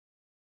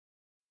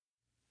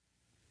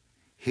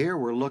Here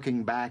we're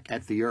looking back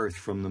at the Earth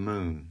from the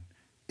moon.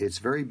 It's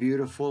very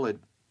beautiful.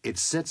 It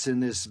sits in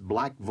this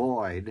black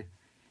void,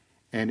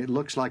 and it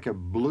looks like a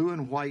blue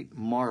and white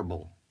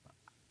marble.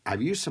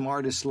 I've used some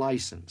artist's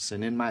license,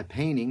 and in my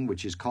painting,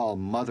 which is called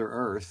Mother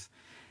Earth,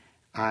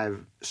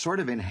 I've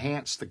sort of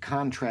enhanced the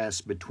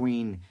contrast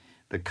between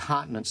the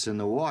continents and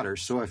the water.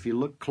 So if you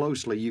look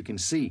closely, you can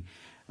see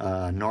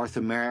North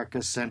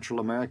America,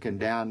 Central America, and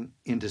down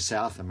into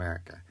South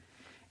America.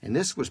 And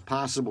this was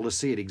possible to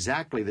see it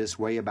exactly this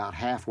way about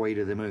halfway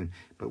to the moon.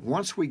 But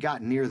once we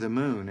got near the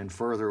moon and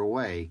further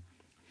away,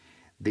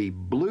 the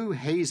blue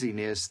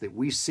haziness that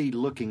we see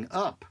looking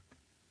up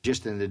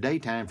just in the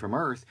daytime from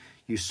Earth,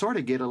 you sort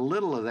of get a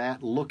little of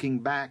that looking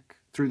back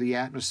through the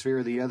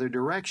atmosphere the other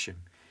direction.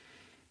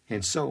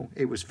 And so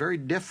it was very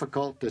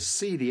difficult to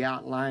see the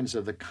outlines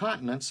of the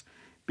continents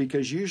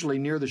because usually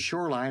near the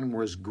shoreline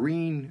was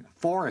green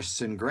forests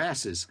and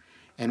grasses.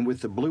 And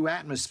with the blue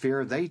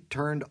atmosphere, they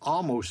turned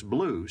almost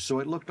blue, so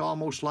it looked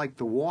almost like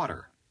the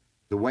water.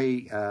 The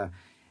way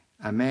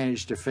I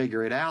managed to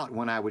figure it out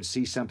when I would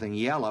see something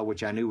yellow,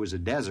 which I knew was a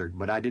desert,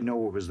 but I didn't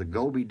know it was the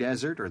Gobi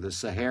Desert or the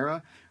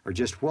Sahara or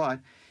just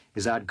what,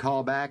 is I'd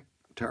call back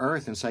to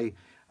Earth and say,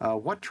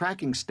 what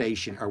tracking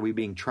station are we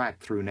being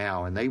tracked through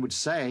now? And they would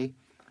say,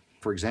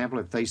 for example,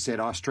 if they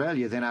said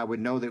Australia, then I would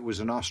know that it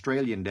was an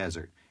Australian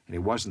desert, and it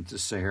wasn't the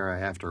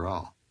Sahara after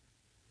all.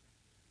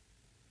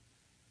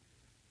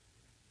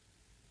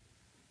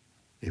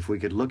 If we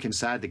could look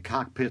inside the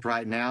cockpit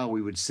right now,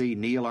 we would see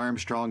Neil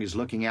Armstrong is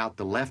looking out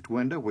the left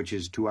window, which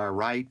is to our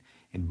right,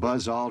 and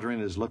Buzz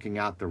Aldrin is looking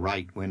out the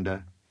right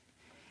window.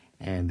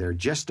 And they're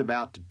just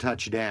about to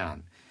touch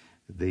down.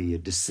 The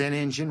descent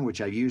engine, which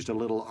I used a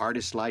little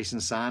artist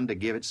license on to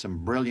give it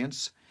some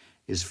brilliance,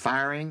 is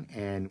firing,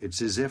 and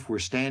it's as if we're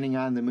standing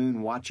on the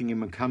moon watching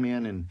him come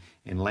in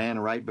and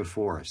land right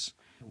before us.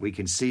 We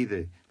can see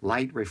the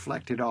light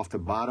reflected off the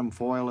bottom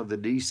foil of the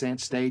descent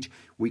stage.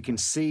 We can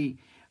see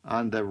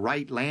on the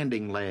right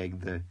landing leg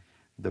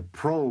the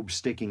probe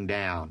sticking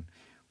down,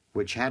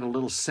 which had a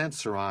little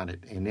sensor on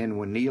it. And then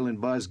when Neil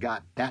and Buzz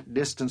got that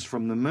distance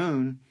from the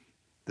moon,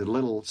 the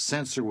little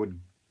sensor would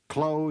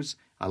close,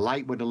 a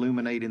light would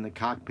illuminate in the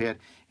cockpit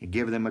and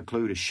give them a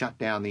clue to shut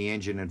down the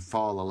engine and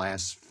fall the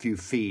last few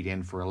feet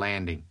in for a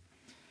landing.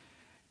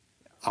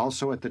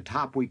 Also at the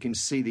top we can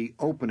see the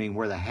opening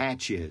where the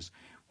hatch is,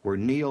 where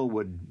Neil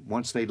would,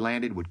 once they'd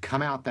landed, would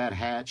come out that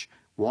hatch,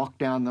 walk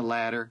down the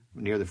ladder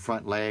near the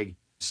front leg,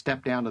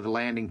 step down to the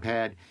landing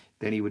pad,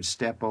 then he would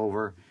step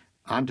over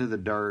onto the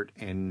dirt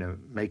and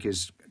make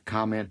his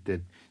comment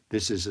that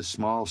this is a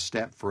small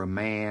step for a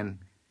man,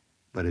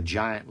 but a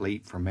giant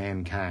leap for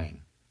mankind.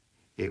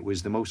 It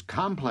was the most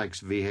complex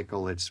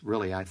vehicle that's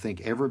really, I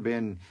think, ever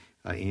been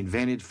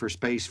invented for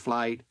space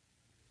flight.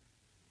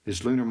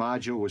 This lunar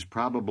module was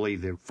probably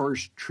the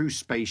first true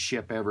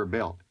spaceship ever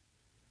built.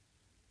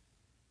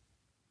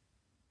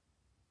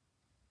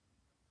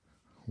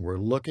 We're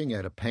looking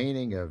at a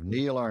painting of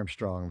Neil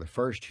Armstrong, the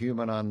first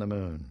human on the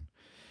moon.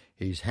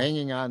 He's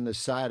hanging on the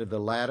side of the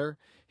ladder.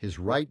 His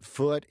right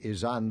foot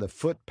is on the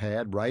foot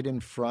pad right in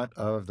front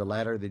of the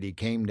ladder that he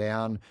came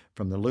down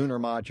from the lunar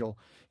module.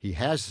 He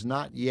has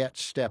not yet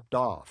stepped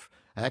off.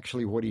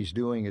 Actually, what he's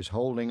doing is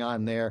holding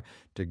on there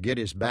to get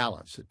his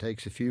balance. It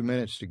takes a few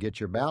minutes to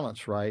get your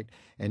balance right,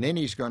 and then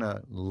he's going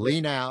to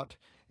lean out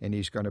and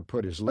he's going to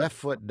put his left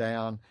foot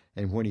down,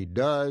 and when he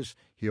does,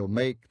 he'll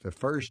make the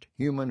first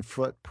human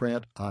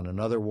footprint on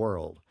another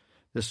world.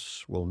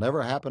 This will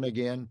never happen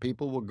again.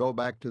 People will go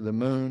back to the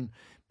moon.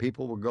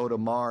 People will go to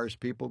Mars.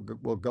 People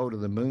will go to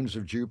the moons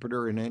of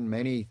Jupiter, and in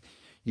many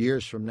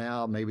years from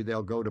now, maybe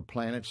they'll go to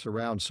planets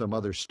around some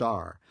other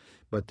star.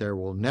 But there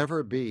will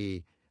never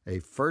be a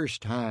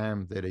first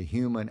time that a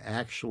human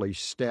actually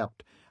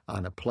stepped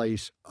on a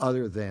place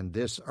other than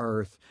this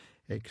Earth,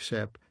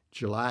 except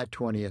July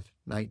 20th,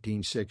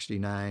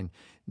 1969,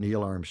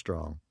 Neil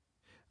Armstrong.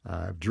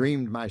 I've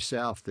dreamed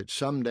myself that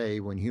someday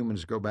when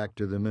humans go back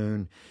to the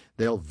moon,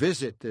 they'll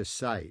visit this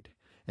site.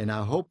 And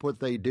I hope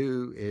what they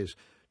do is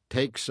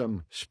take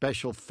some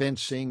special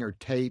fencing or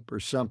tape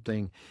or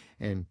something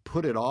and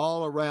put it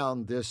all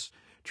around this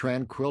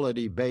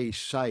Tranquility Base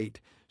site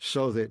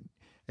so that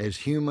as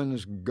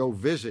humans go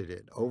visit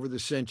it over the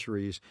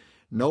centuries,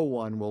 no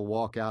one will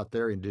walk out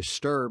there and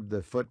disturb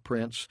the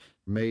footprints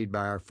made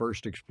by our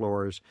first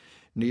explorers,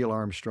 Neil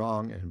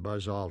Armstrong and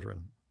Buzz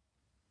Aldrin.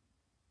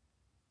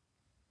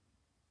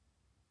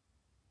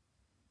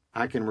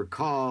 I can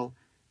recall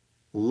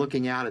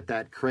looking out at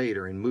that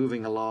crater and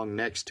moving along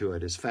next to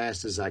it as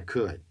fast as I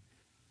could.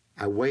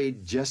 I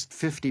weighed just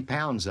 50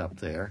 pounds up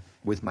there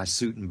with my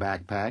suit and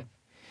backpack.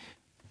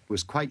 It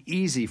was quite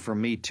easy for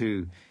me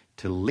to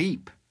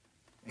leap,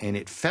 and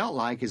it felt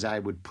like as I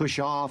would push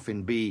off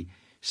and be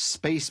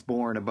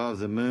spaceborne above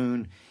the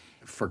moon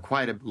for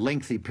quite a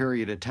lengthy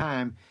period of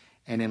time,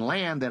 and in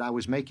land that I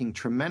was making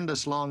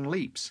tremendous long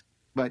leaps.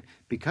 But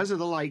because of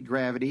the light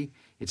gravity,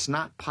 it's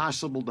not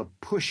possible to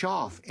push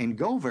off and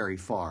go very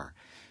far.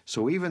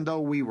 So even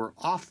though we were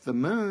off the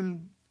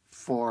moon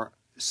for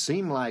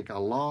seemed like a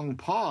long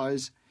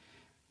pause,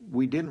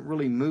 we didn't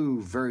really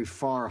move very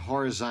far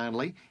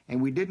horizontally,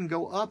 and we didn't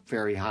go up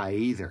very high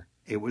either.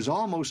 It was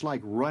almost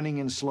like running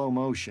in slow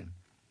motion.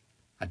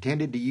 I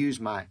tended to use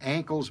my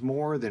ankles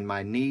more than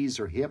my knees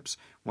or hips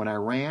when I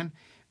ran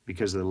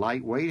because of the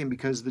light weight and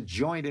because the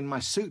joint in my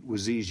suit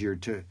was easier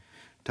to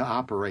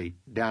operate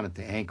down at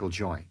the ankle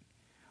joint.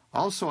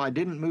 Also, I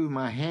didn't move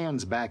my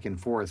hands back and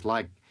forth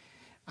like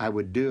I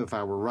would do if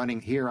I were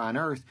running here on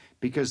Earth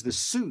because the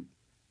suit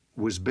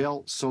was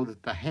built so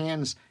that the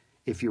hands,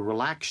 if you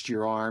relaxed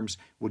your arms,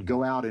 would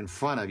go out in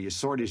front of you,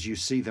 sort of as you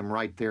see them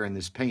right there in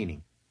this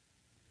painting.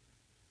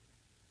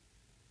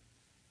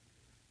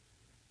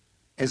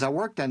 As I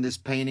worked on this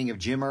painting of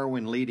Jim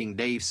Irwin leading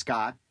Dave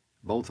Scott,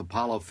 both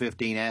Apollo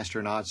 15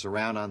 astronauts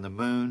around on the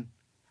moon,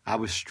 I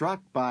was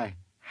struck by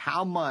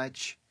how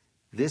much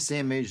this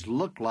image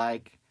looked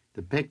like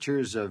the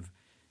pictures of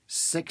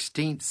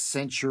 16th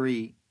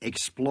century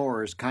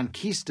explorers,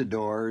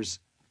 conquistadors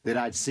that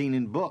I'd seen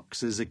in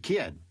books as a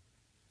kid.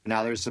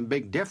 Now, there's some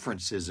big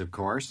differences, of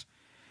course,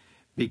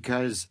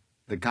 because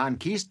the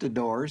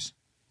conquistadors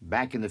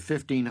back in the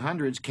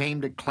 1500s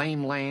came to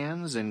claim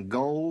lands and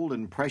gold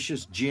and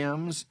precious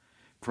gems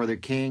for their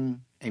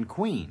king and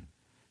queen.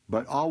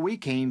 But all we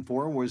came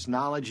for was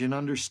knowledge and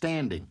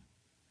understanding.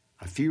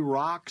 A few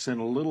rocks and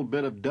a little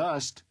bit of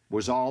dust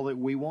was all that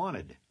we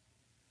wanted.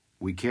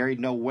 We carried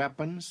no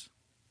weapons,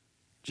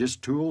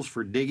 just tools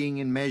for digging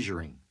and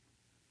measuring.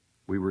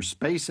 We were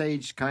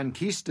space-age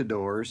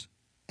conquistadors,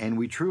 and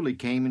we truly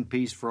came in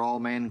peace for all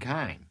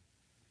mankind.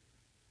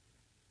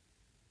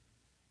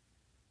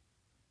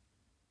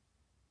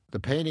 The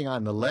painting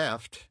on the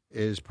left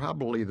is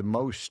probably the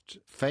most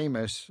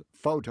famous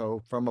photo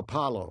from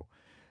Apollo.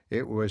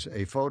 It was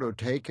a photo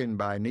taken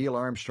by Neil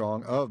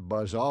Armstrong of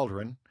Buzz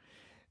Aldrin,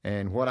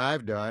 and what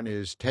I've done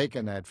is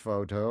taken that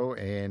photo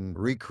and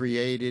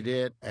recreated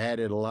it,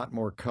 added a lot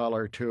more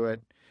color to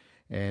it,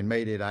 and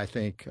made it, I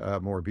think,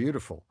 more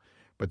beautiful.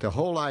 But the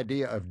whole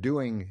idea of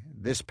doing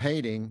this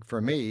painting, for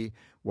me,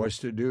 was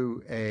to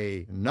do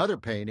another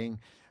painting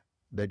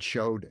that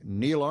showed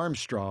Neil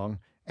Armstrong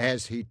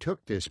as he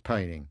took this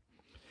painting.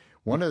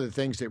 One of the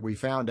things that we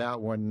found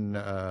out when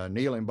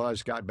Neil and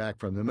Buzz got back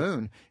from the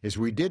moon is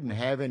we didn't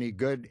have any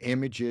good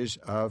images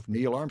of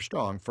Neil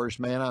Armstrong, first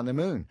man on the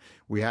moon.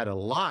 We had a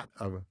lot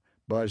of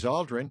Buzz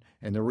Aldrin,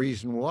 and the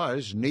reason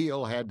was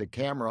Neil had the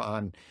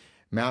camera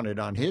mounted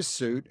on his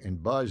suit,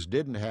 and Buzz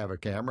didn't have a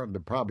camera. They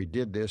probably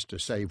did this to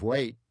save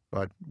weight,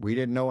 but we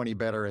didn't know any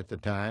better at the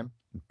time.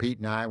 Pete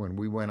and I, when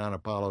we went on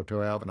Apollo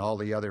 12 and all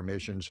the other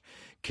missions,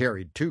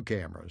 carried 2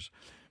 cameras.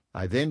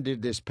 I then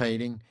did this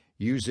painting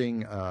using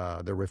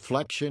the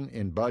reflection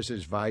in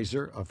Buzz's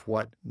visor of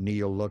what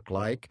Neil looked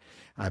like.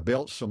 I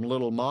built some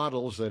little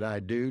models that I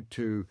do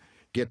to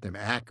get them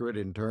accurate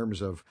in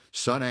terms of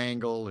sun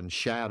angle and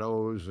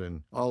shadows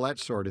and all that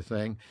sort of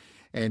thing.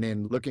 And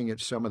in looking at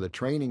some of the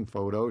training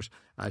photos,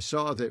 I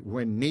saw that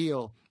when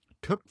Neil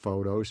took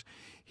photos,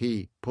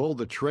 he pulled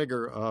the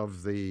trigger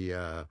of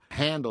the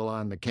handle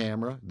on the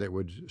camera that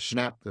would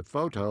snap the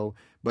photo,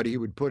 but he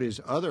would put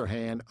his other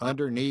hand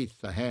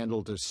underneath the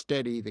handle to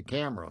steady the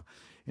camera.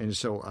 And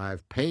so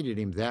I've painted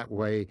him that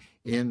way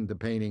in the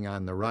painting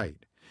on the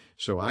right.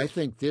 So I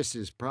think this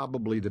is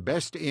probably the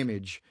best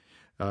image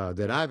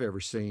that I've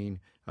ever seen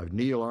of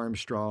Neil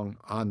Armstrong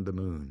on the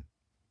moon.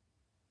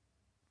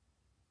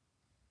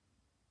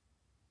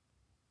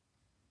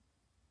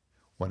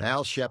 When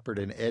Al Shepard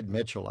and Ed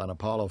Mitchell on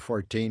Apollo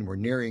 14 were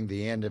nearing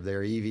the end of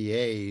their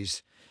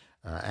EVAs,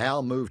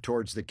 Al moved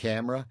towards the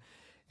camera,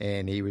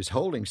 and he was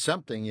holding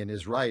something in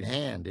his right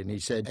hand, and he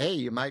said, "Hey,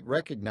 you might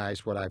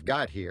recognize what I've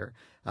got here.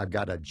 I've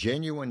got a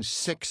genuine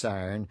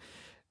 6-iron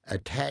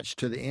attached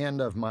to the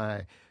end of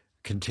my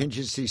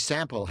contingency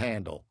sample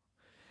handle.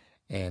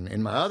 And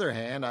in my other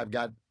hand, I've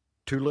got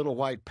 2 little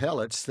white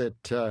pellets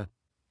that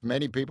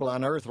many people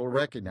on Earth will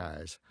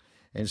recognize."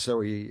 And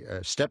so he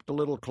stepped a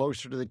little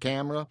closer to the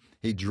camera.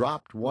 He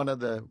dropped one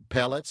of the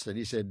pellets, and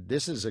he said,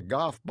 "This is a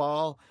golf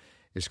ball.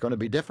 It's going to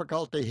be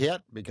difficult to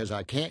hit because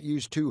I can't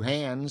use 2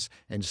 hands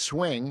and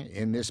swing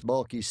in this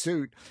bulky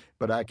suit,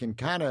 but I can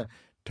kind of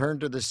turn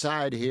to the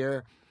side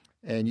here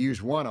and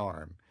use one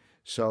arm."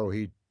 So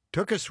he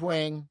took a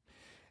swing,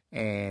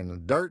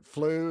 and dirt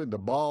flew, and the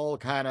ball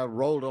kind of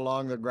rolled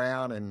along the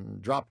ground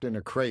and dropped in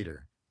a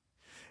crater.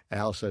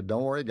 Al said,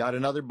 "Don't worry, got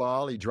another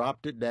ball." He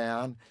dropped it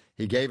down.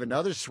 He gave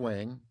another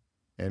swing,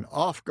 and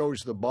off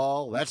goes the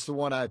ball. That's the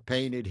one I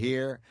painted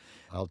here.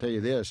 I'll tell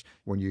you this,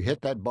 when you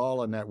hit that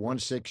ball in that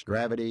 1/6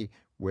 gravity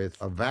with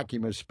a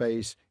vacuum of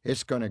space,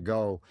 it's going to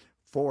go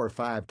 4 or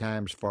 5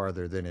 times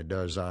farther than it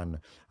does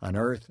on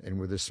Earth, and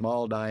with the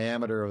small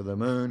diameter of the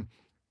moon,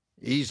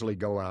 easily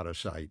go out of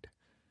sight.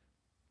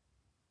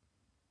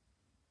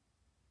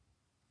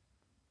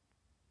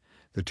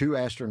 The 2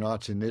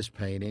 astronauts in this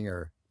painting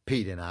are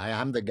Pete and I.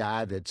 I'm the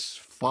guy that's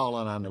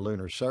fallen on the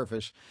lunar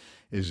surface,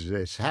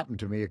 It's happened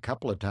to me a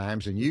couple of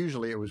times, and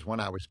usually it was when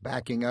I was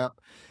backing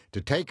up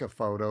to take a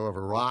photo of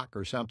a rock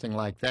or something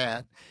like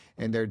that,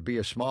 and there'd be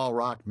a small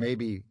rock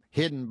maybe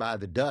hidden by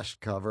the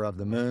dust cover of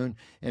the moon,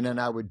 and then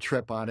I would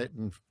trip on it,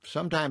 and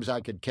sometimes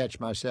I could catch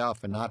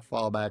myself and not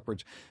fall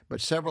backwards,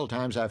 but several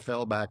times I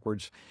fell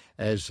backwards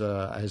as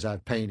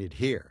I've painted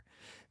here.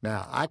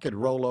 Now, I could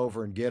roll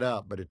over and get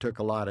up, but it took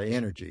a lot of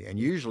energy, and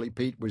usually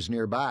Pete was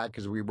nearby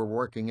because we were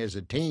working as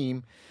a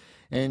team,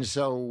 and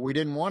so we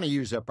didn't want to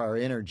use up our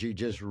energy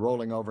just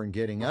rolling over and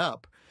getting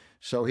up.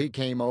 So he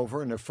came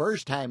over, and the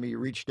first time he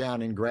reached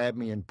down and grabbed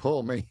me and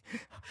pulled me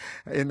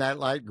in that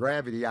light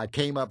gravity, I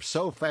came up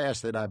so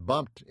fast that I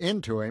bumped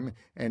into him,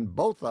 and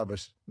both of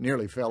us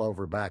nearly fell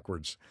over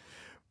backwards.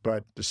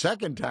 But the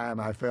second time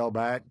I fell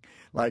back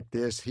like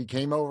this, he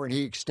came over and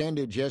he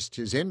extended just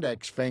his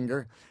index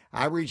finger.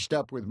 I reached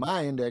up with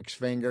my index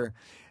finger,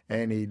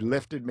 and he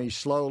lifted me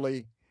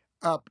slowly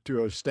up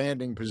to a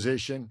standing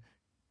position,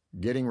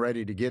 getting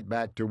ready to get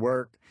back to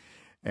work.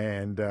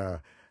 And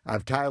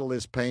I've titled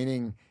this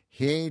painting,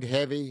 "He Ain't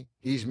Heavy,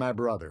 He's My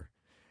Brother."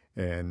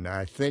 And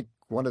I think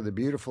one of the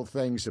beautiful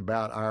things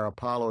about our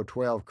Apollo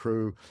 12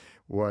 crew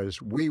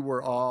was we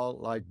were all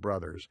like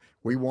brothers.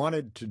 We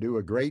wanted to do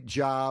a great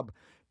job,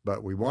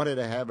 but we wanted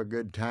to have a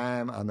good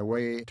time on the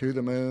way to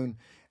the moon,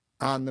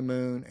 on the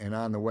moon, and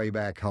on the way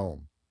back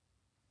home.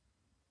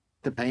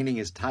 The painting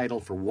is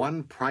titled "For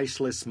One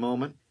Priceless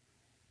Moment"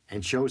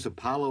 and shows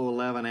Apollo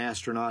 11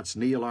 astronauts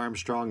Neil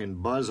Armstrong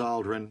and Buzz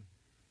Aldrin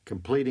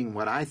completing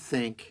what I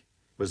think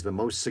was the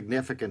most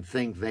significant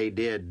thing they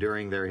did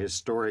during their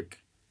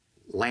historic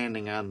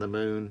landing on the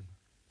moon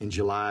in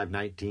July of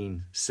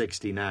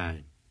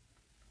 1969.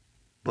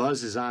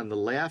 Buzz is on the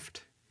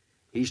left.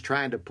 He's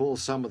trying to pull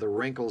some of the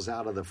wrinkles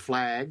out of the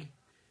flag.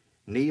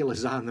 Neil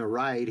is on the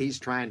right. He's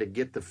trying to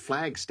get the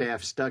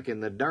flagstaff stuck in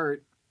the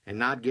dirt and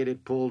not get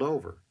it pulled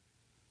over.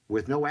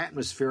 With no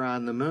atmosphere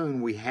on the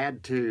moon, we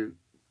had to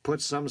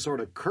put some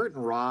sort of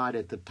curtain rod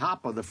at the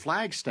top of the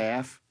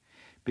flagstaff,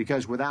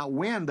 because without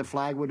wind, the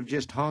flag would have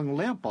just hung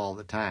limp all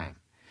the time.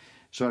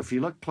 So if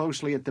you look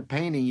closely at the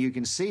painting, you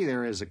can see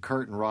there is a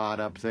curtain rod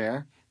up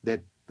there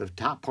that the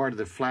top part of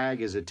the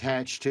flag is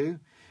attached to.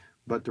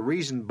 But the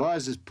reason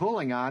Buzz is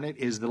pulling on it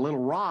is the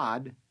little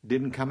rod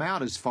didn't come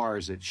out as far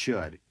as it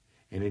should.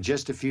 And in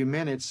just a few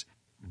minutes,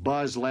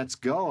 Buzz lets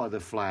go of the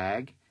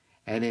flag,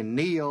 and then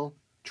Neil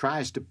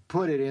tries to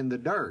put it in the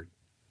dirt.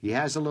 He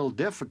has a little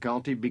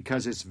difficulty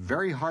because it's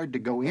very hard to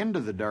go into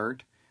the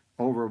dirt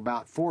over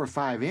about 4 or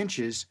 5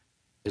 inches.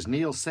 As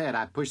Neil said,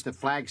 I pushed the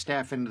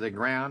flagstaff into the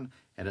ground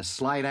at a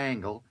slight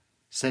angle,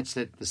 such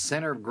that the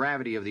center of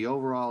gravity of the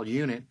overall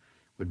unit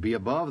would be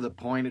above the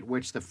point at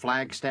which the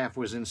flagstaff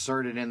was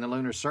inserted in the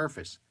lunar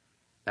surface.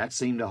 That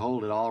seemed to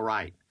hold it all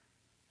right.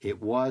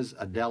 It was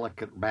a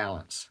delicate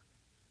balance.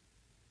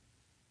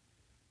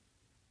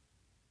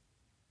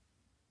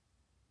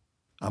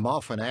 I'm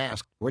often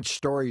asked, which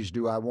stories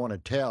do I want to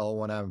tell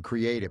when I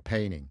create a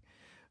painting?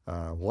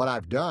 What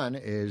I've done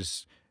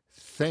is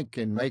think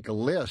and make a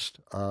list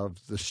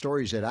of the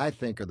stories that I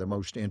think are the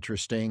most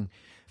interesting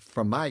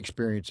from my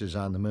experiences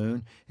on the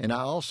moon. And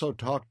I also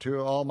talked to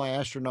all my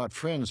astronaut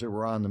friends that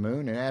were on the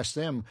moon and asked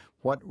them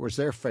what was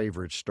their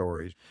favorite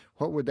stories.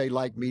 What would they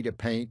like me to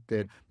paint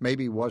that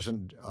maybe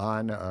wasn't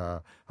on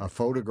a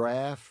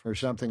photograph or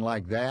something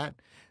like that,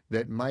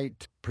 that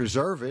might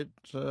preserve it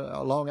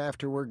long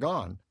after we're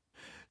gone.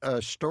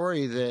 A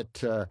story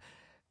that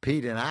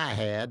Pete and I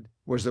had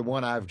was the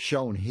one I've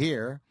shown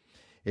here.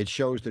 It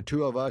shows the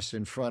two of us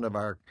in front of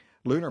our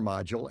lunar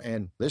module,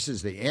 and this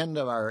is the end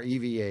of our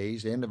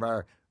EVAs, end of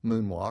our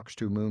moonwalks,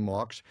 2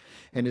 moonwalks.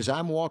 And as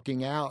I'm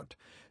walking out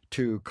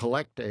to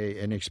collect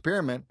an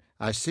experiment,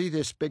 I see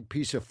this big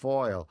piece of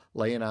foil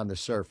laying on the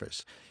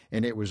surface.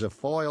 And it was a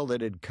foil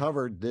that had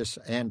covered this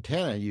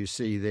antenna you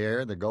see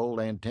there, the gold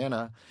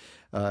antenna,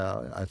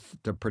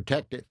 to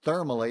protect it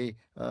thermally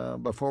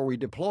before we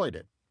deployed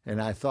it.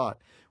 And I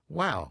thought,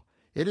 wow,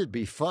 it'd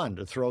be fun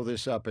to throw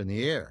this up in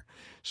the air.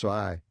 So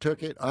I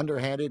took it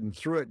underhanded and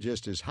threw it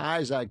just as high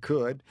as I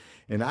could,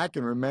 and I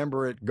can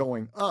remember it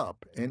going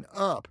up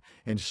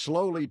and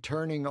slowly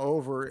turning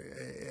over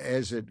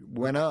as it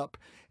went up,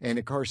 and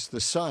of course the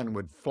sun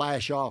would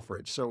flash off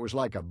it, so it was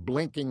like a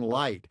blinking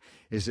light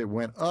as it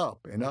went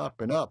up and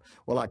up and up.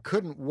 Well, I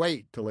couldn't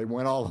wait till it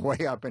went all the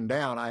way up and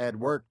down. I had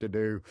work to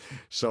do,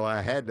 so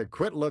I had to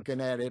quit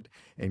looking at it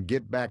and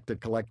get back to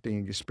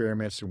collecting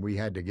experiments, and we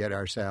had to get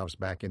ourselves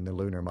back in the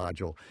lunar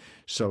module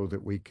so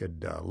that we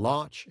could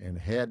launch and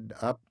head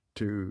up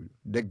to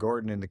Dick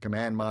Gordon in the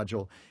command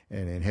module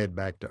and then head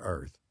back to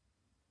Earth.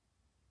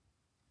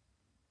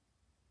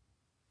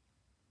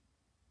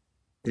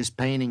 This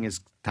painting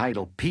is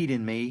titled "Pete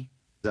and Me."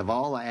 Of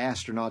all the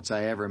astronauts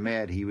I ever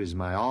met, he was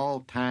my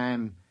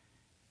all-time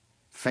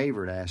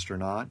favorite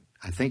astronaut.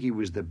 I think he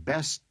was the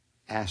best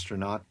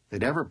astronaut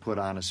that ever put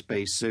on a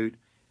spacesuit,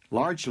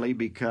 largely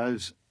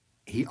because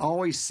he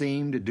always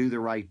seemed to do the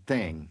right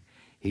thing.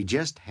 He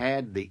just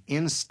had the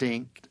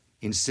instinct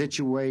in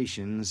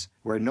situations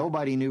where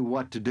nobody knew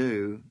what to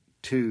do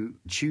to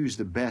choose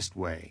the best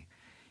way.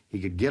 He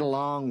could get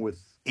along with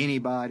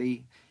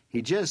anybody.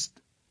 He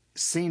just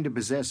seemed to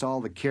possess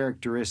all the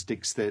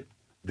characteristics that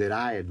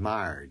I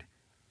admired.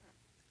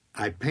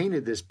 I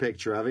painted this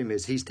picture of him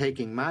as he's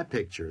taking my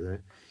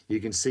picture. You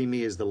can see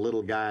me as the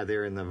little guy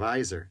there in the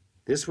visor.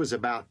 This was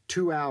about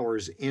 2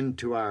 hours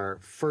into our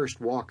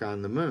first walk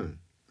on the moon.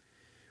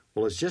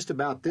 Well, it's just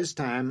about this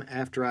time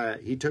after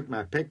he took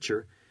my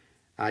picture,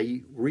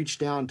 I reached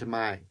down to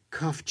my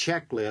cuff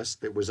checklist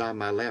that was on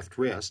my left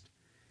wrist.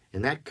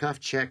 And that cuff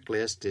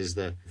checklist is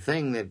the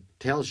thing that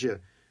tells you,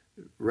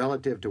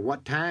 relative to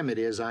what time it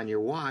is on your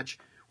watch,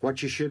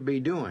 what you should be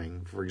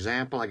doing. For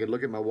example, I could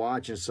look at my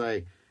watch and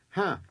say,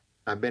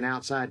 I've been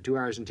outside 2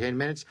 hours and 10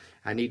 minutes.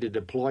 I need to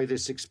deploy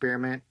this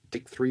experiment,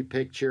 take 3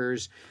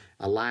 pictures,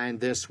 align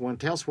this one,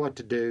 tells what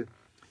to do.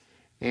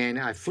 And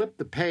I flip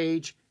the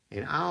page,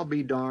 and I'll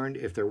be darned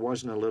if there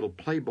wasn't a little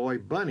Playboy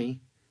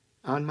bunny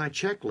on my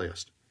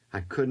checklist.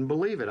 I couldn't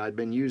believe it. I'd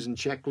been using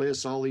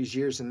checklists all these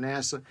years in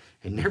NASA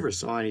and never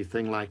saw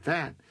anything like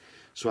that.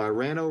 So I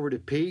ran over to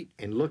Pete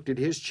and looked at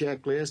his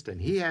checklist,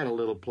 and he had a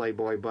little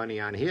Playboy bunny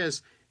on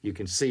his. You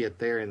can see it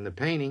there in the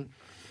painting.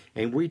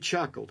 And we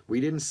chuckled.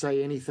 We didn't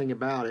say anything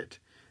about it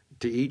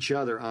to each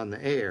other on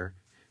the air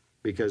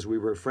because we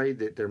were afraid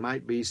that there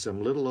might be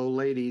some little old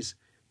ladies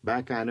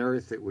back on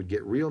Earth that would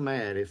get real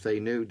mad if they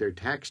knew their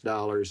tax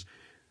dollars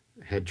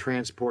had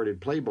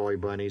transported Playboy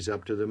bunnies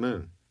up to the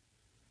moon.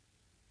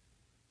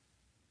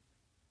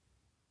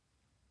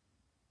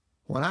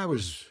 When I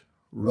was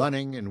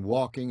running and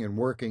walking and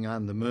working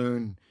on the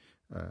moon,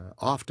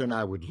 often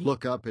I would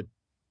look up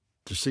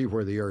to see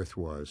where the Earth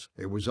was.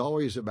 It was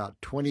always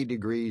about 20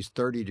 degrees,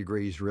 30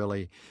 degrees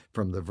really,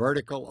 from the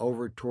vertical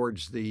over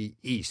towards the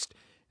east.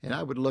 And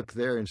I would look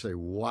there and say,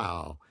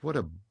 wow, what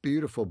a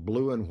beautiful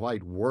blue and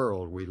white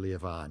world we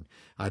live on.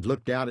 I'd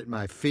look down at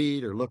my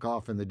feet or look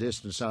off in the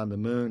distance on the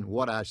moon.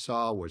 What I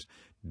saw was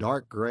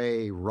dark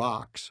gray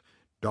rocks,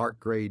 dark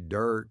gray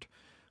dirt,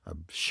 a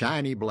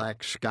shiny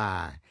black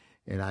sky.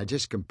 And I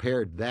just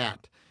compared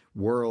that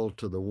world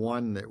to the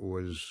one that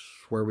was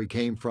where we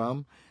came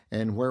from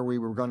and where we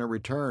were going to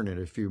return in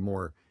a few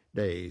more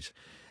days.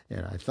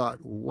 And I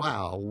thought,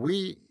 wow,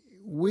 we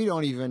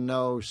don't even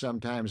know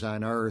sometimes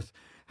on Earth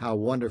how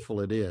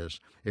wonderful it is.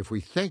 If we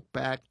think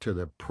back to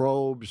the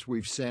probes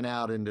we've sent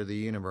out into the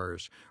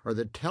universe or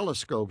the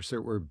telescopes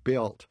that were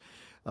built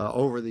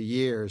over the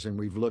years and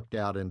we've looked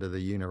out into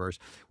the universe,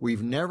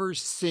 we've never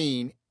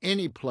seen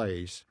any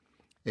place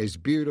as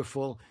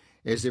beautiful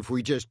as if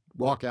we just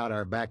walk out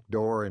our back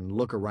door and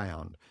look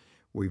around.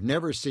 We've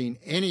never seen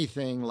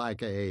anything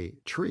like a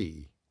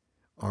tree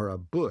or a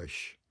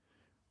bush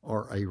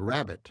or a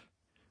rabbit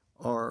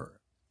or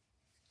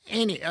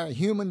a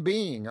human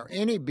being or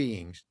any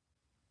beings.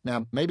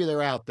 Now, maybe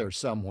they're out there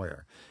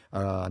somewhere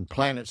on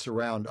planets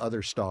around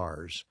other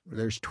stars.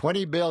 There's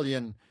 20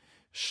 billion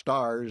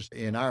stars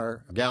in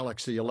our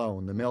galaxy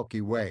alone, the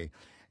Milky Way,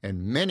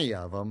 and many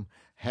of them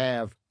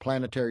have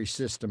planetary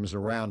systems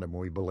around them,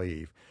 we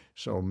believe.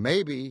 So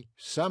maybe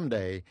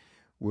someday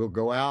we'll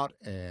go out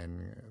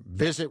and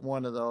visit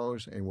one of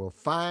those and we'll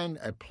find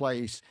a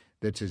place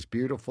that's as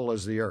beautiful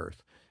as the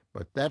Earth.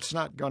 But that's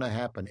not going to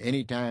happen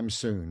anytime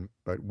soon.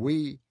 But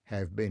we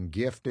have been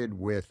gifted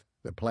with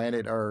the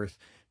planet Earth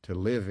to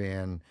live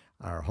in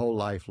our whole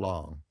life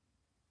long.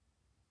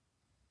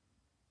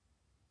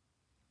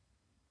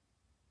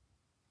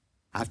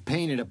 I've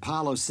painted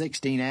Apollo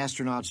 16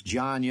 astronauts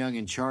John Young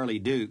and Charlie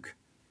Duke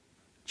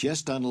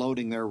just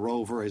unloading their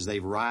rover as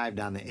they've arrived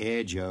on the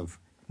edge of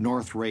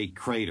North Ray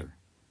Crater.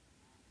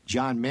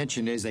 John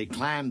mentioned as they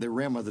climbed the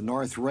rim of the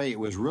North Ray, it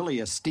was really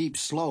a steep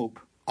slope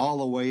all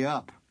the way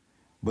up.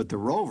 But the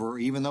rover,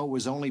 even though it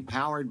was only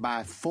powered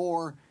by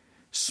 4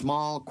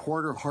 small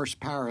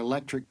quarter-horsepower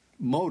electric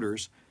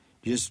motors,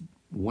 just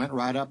went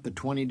right up the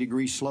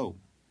 20-degree slope.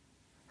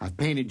 I've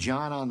painted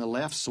John on the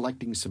left,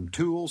 selecting some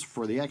tools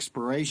for the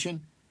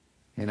exploration,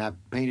 and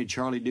I've painted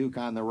Charlie Duke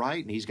on the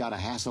right, and he's got a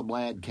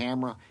Hasselblad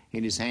camera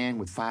in his hand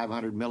with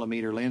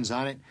 500-millimeter lens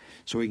on it,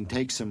 so he can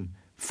take some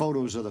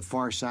photos of the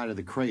far side of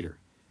the crater.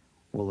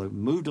 Well, they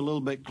moved a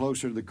little bit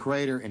closer to the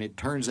crater, and it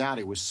turns out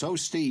it was so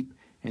steep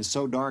and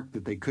so dark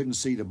that they couldn't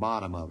see the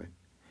bottom of it.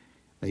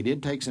 They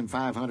did take some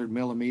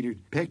 500-millimeter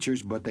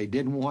pictures, but they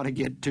didn't want to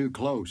get too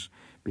close,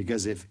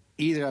 because if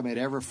either of them had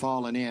ever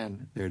fallen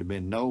in, there'd have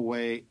been no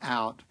way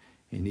out,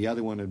 and the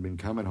other one had been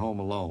coming home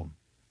alone.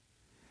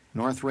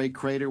 North Ray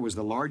Crater was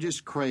the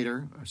largest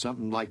crater,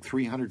 something like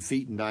 300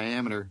 feet in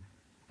diameter,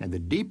 and the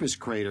deepest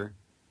crater,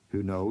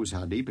 who knows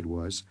how deep it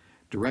was,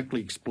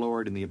 directly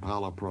explored in the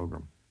Apollo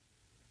program.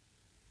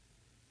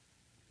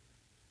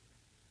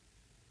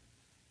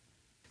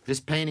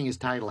 This painting is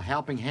titled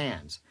Helping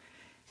Hands.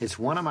 It's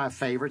one of my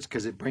favorites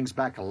because it brings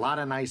back a lot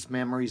of nice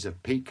memories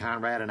of Pete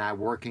Conrad and I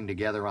working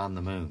together on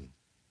the moon.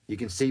 You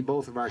can see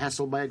both of our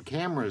Hasselblad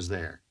cameras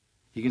there.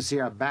 You can see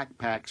our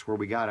backpacks where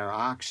we got our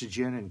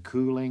oxygen and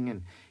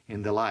cooling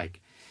and the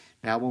like.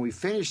 Now, when we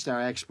finished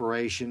our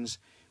explorations,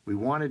 we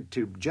wanted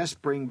to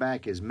just bring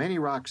back as many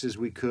rocks as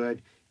we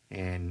could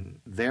and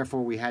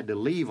therefore we had to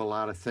leave a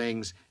lot of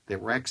things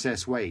that were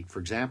excess weight. For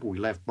example, we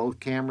left both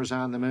cameras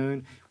on the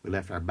moon, we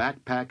left our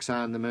backpacks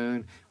on the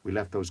moon, we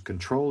left those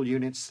control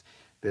units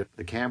that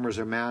the cameras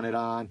are mounted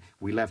on,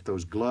 we left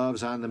those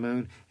gloves on the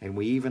moon, and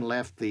we even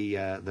left the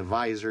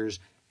visors,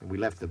 and we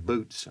left the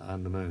boots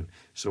on the moon.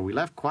 So we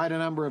left quite a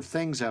number of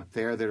things up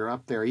there that are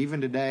up there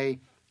even today.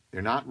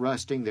 They're not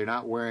rusting, they're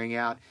not wearing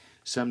out.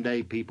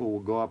 Someday people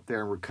will go up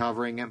there and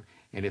recovering them.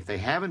 And if they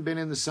haven't been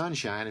in the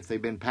sunshine, if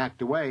they've been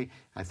packed away,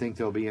 I think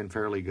they'll be in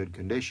fairly good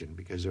condition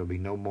because there'll be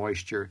no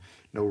moisture,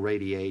 no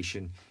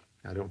radiation.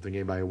 I don't think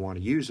anybody will want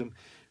to use them,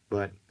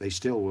 but they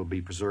still will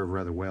be preserved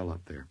rather well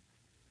up there.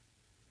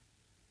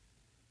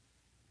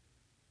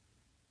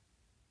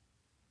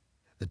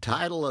 The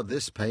title of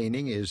this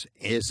painting is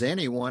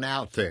Anyone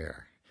Out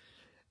There?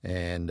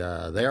 And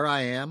there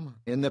I am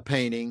in the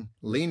painting,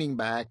 leaning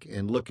back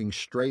and looking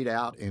straight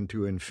out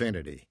into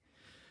infinity.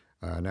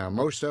 Now,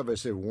 most of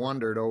us have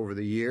wondered over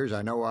the years,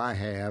 I know I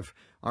have,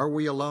 are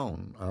we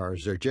alone? Or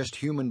is there just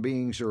human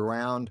beings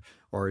around?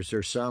 Or is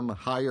there some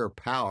higher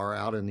power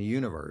out in the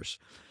universe?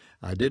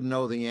 I didn't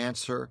know the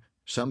answer.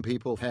 Some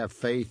people have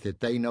faith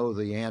that they know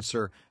the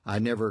answer. I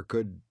never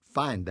could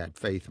find that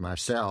faith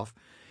myself.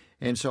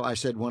 And so I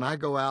said, when I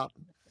go out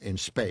in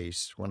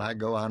space, when I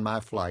go on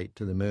my flight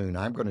to the moon,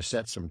 I'm going to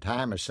set some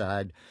time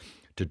aside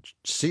to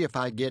see if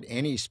I get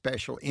any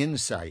special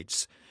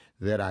insights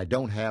that I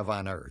don't have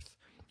on Earth.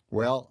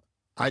 Well,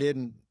 I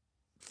didn't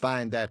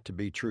find that to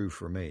be true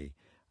for me.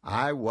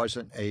 I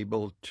wasn't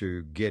able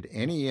to get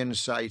any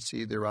insights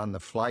either on the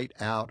flight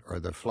out or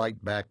the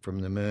flight back from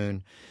the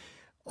moon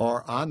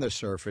or on the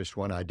surface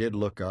when I did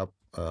look up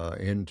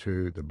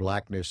into the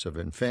blackness of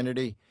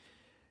infinity.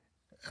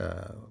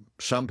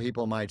 Some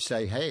people might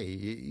say, hey,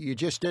 you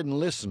just didn't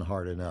listen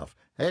hard enough.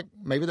 Heck,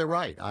 maybe they're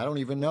right. I don't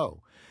even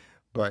know.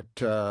 But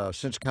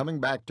since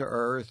coming back to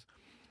Earth,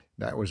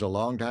 that was a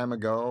long time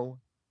ago,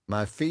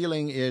 my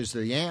feeling is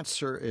the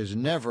answer is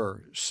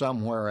never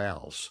somewhere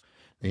else.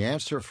 The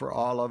answer for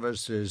all of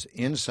us is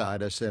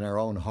inside us in our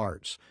own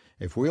hearts.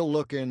 If we'll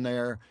look in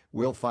there,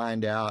 we'll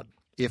find out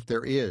if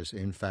there is,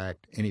 in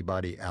fact,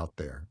 anybody out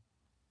there.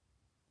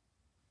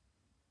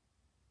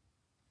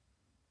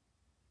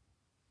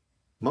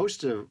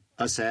 Most of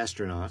us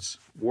astronauts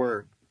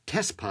were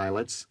test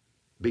pilots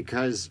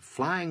because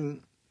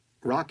flying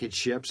rocket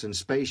ships and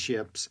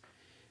spaceships,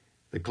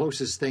 the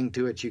closest thing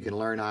to it you can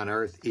learn on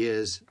Earth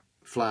is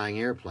flying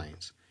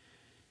airplanes.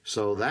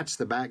 So that's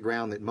the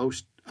background that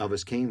most of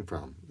us came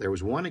from. There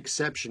was one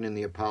exception in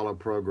the Apollo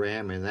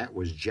program, and that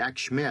was Jack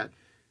Schmitt.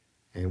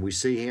 And we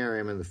see here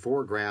him in the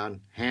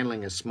foreground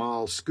handling a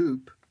small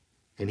scoop,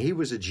 and he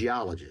was a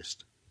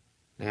geologist.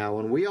 Now,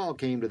 when we all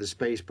came to the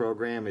space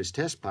program as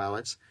test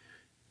pilots,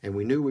 and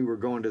we knew we were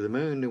going to the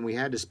moon, and we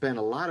had to spend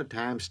a lot of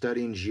time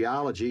studying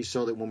geology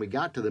so that when we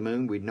got to the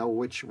moon, we'd know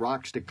which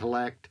rocks to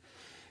collect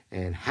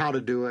and how to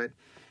do it.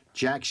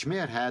 Jack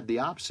Schmitt had the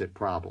opposite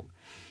problem.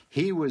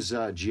 He was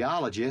a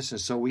geologist,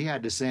 and so we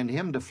had to send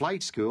him to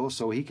flight school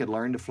so he could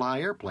learn to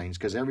fly airplanes,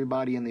 because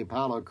everybody in the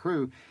Apollo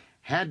crew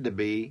had to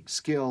be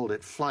skilled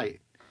at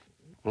flight.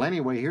 Well,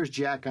 anyway, here's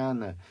Jack on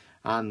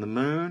the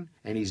moon,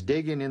 and he's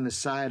digging in the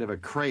side of a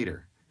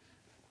crater.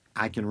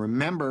 I can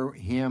remember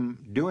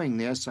him doing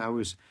this. I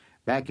was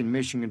back in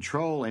Mission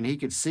Control, and he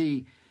could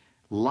see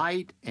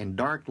light and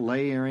dark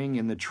layering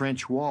in the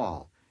trench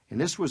wall. And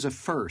this was a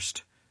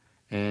first,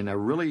 and a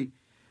really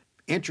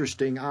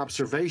interesting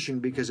observation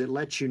because it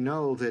lets you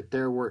know that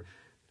there were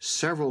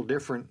several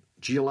different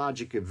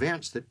geologic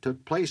events that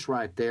took place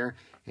right there,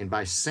 and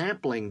by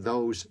sampling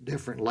those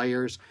different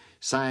layers,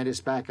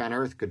 scientists back on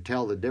Earth could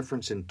tell the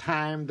difference in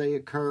time they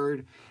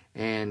occurred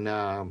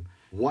and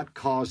what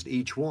caused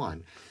each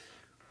one.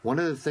 One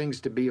of the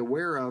things to be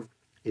aware of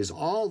is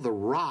all the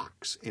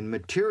rocks and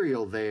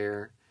material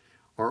there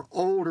are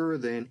older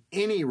than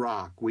any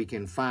rock we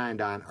can find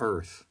on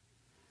Earth.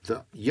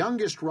 The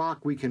youngest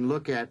rock we can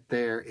look at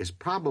there is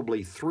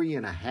probably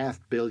 3.5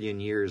 billion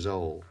years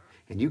old.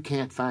 And you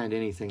can't find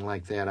anything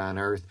like that on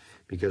Earth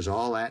because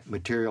all that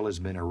material has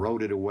been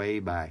eroded away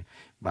by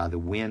the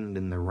wind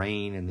and the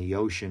rain and the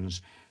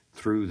oceans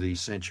through the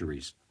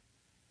centuries.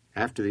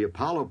 After the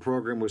Apollo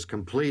program was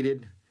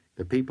completed,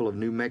 the people of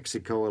New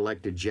Mexico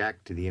elected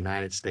Jack to the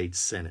United States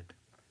Senate.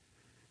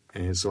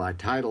 And so I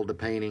titled the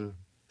painting,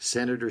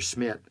 Senator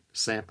Schmitt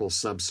Samples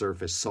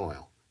Subsurface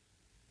Soil.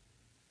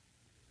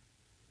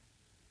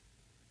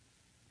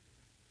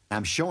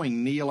 I'm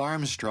showing Neil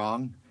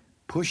Armstrong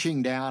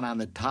pushing down on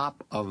the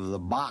top of the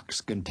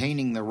box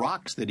containing the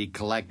rocks that he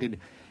collected,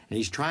 and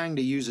he's trying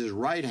to use his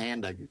right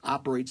hand to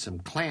operate some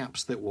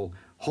clamps that will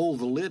hold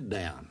the lid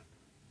down.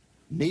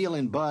 Neil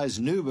and Buzz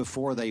knew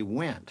before they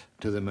went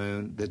to the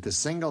moon that the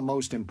single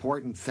most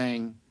important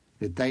thing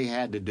that they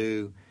had to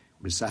do,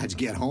 besides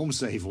get home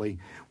safely,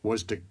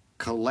 was to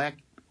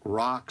collect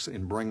rocks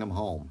and bring them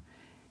home.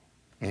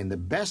 And the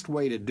best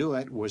way to do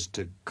it was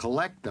to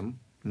collect them,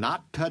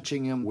 not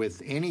touching them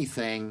with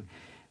anything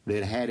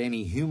that had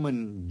any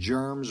human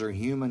germs or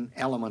human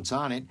elements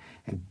on it,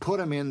 and put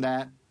them in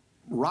that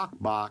rock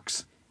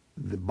box.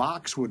 The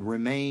box would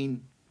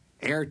remain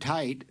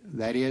airtight.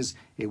 That is,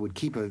 it would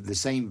keep the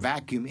same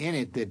vacuum in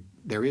it that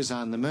there is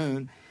on the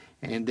moon.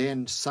 And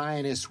then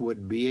scientists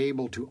would be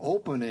able to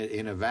open it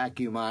in a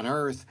vacuum on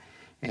Earth,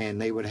 and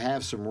they would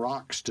have some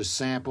rocks to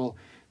sample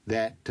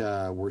that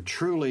were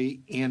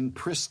truly in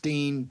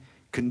pristine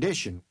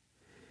condition.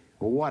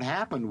 Well, what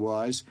happened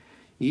was,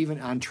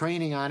 even on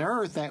training on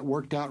Earth, that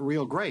worked out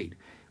real great.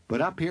 But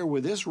up here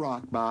with this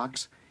rock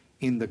box,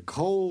 in the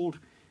cold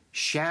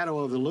shadow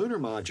of the lunar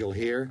module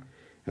here,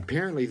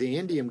 apparently the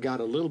indium got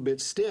a little bit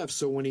stiff,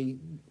 so when he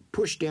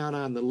pushed down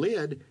on the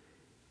lid,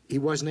 he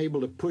wasn't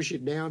able to push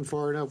it down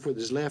far enough with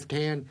his left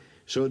hand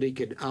so that he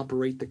could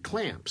operate the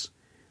clamps.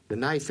 The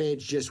knife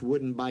edge just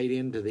wouldn't bite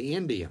into the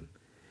indium.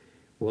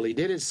 Well, he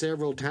did it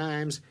several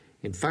times,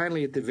 and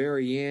finally at the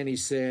very end he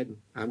said,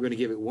 I'm going to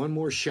give it one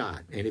more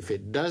shot, and if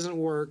it doesn't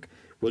work,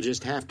 we'll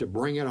just have to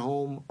bring it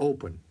home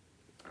open.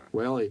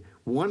 Well,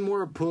 one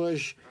more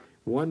push,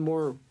 one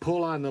more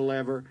pull on the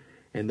lever,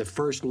 and the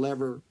first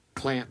lever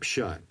clamped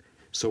shut.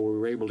 So we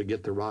were able to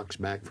get the rocks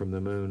back from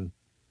the moon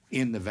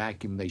in the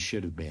vacuum they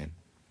should have been.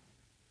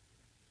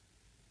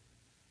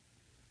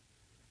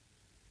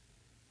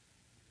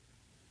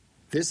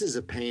 This is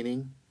a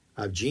painting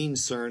of Gene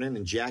Cernan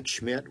and Jack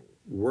Schmidt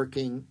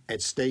working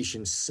at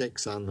Station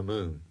 6 on the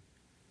moon.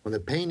 When the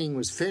painting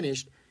was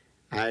finished,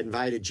 I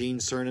invited Gene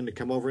Cernan to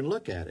come over and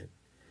look at it.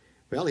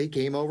 Well, he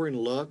came over and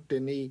looked,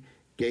 and he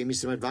gave me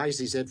some advice.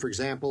 He said, for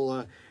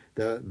example,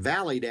 the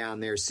valley down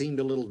there seemed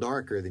a little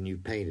darker than you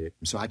painted it.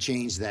 So I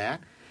changed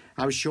that.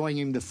 I was showing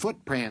him the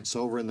footprints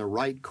over in the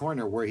right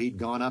corner where he'd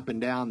gone up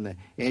and down the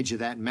edge of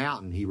that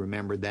mountain. He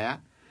remembered that.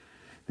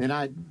 Then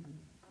I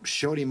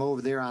showed him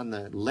over there on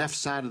the left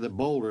side of the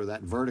boulder,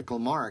 that vertical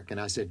mark, and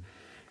I said,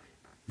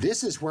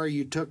 this is where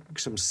you took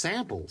some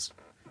samples.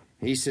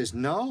 And he says,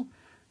 no,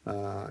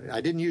 I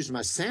didn't use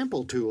my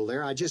sample tool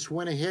there. I just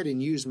went ahead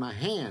and used my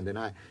hand, and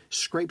I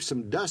scraped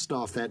some dust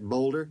off that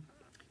boulder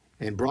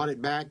and brought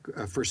it back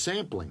for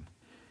sampling.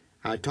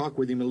 I talked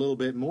with him a little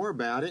bit more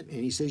about it,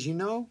 and he says, you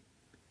know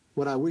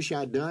what I wish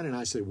I'd done? And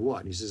I said, what?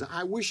 And he says,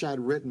 I wish I'd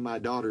written my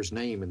daughter's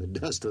name in the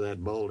dust of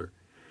that boulder.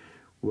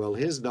 Well,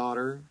 his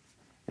daughter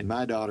and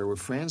my daughter were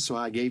friends, so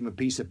I gave him a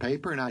piece of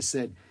paper, and I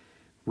said,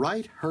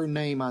 write her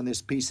name on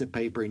this piece of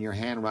paper in your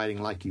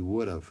handwriting like you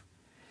would have.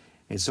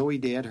 And so he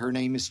did. Her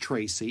name is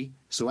Tracy.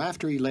 So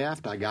after he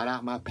left, I got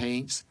out my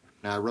paints,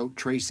 and I wrote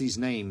Tracy's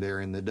name there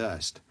in the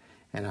dust.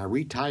 And I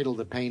retitled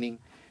the painting,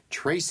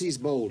 Tracy's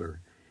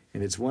Boulder.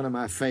 And it's one of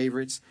my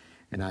favorites,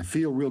 and I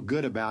feel real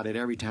good about it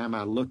every time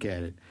I look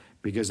at it,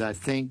 because I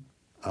think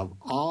of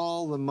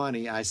all the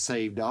money I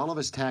saved all of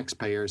us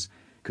taxpayers,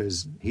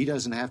 because he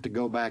doesn't have to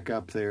go back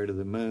up there to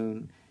the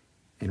moon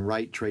and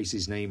write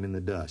Tracy's name in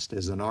the dust.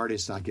 As an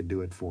artist, I could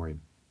do it for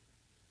him.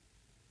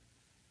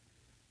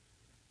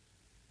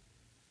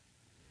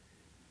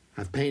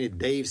 I've painted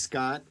Dave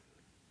Scott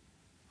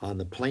on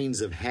the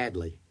plains of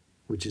Hadley,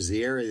 which is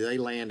the area they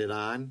landed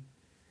on.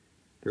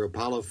 Their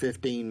Apollo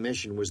 15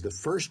 mission was the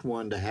first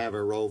one to have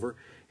a rover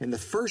and the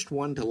first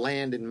one to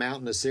land in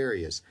mountainous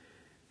areas.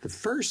 The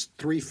first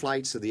 3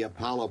 flights of the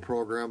Apollo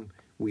program,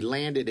 we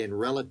landed in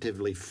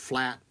relatively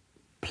flat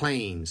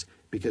plains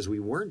because we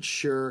weren't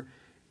sure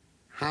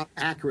how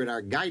accurate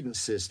our guidance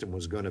system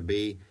was going to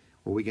be.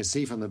 Well, we can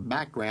see from the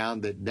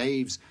background that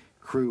Dave's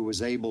crew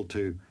was able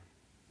to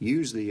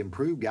use the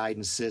improved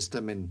guidance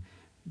system and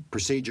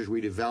procedures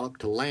we developed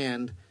to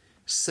land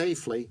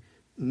safely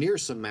near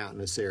some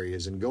mountainous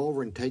areas and go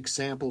over and take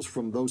samples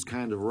from those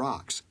kind of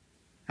rocks.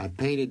 I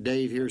painted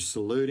Dave here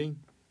saluting.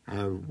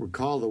 I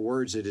recall the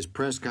words at his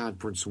press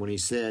conference when he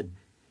said,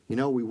 you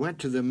know, we went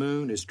to the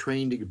moon as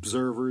trained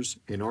observers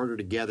in order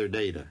to gather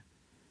data,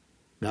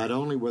 not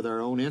only with our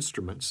own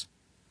instruments,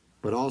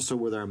 but also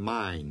with our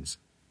minds.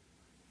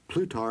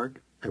 Plutarch,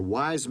 a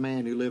wise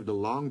man who lived a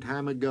long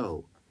time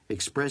ago,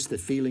 expressed the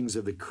feelings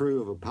of the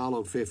crew of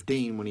Apollo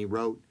 15 when he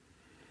wrote,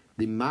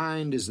 the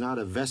mind is not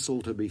a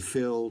vessel to be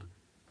filled,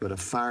 but a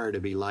fire to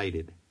be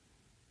lighted.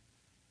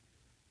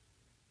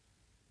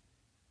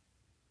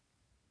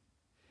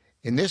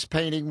 In this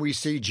painting, we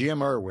see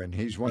Jim Irwin.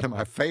 He's one of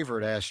my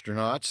favorite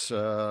astronauts.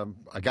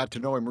 I got to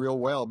know him real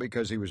well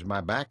because he was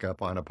my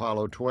backup on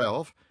Apollo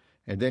 12,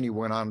 and then he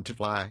went on to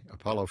fly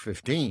Apollo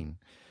 15.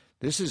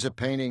 This is a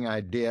painting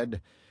I did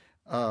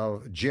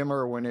of Jim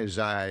Irwin as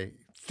I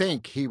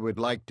think he would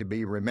like to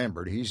be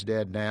remembered. He's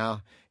dead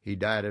now. He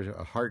died of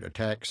a heart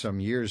attack some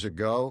years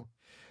ago.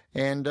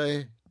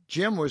 And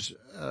Jim was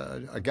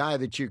a guy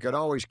that you could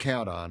always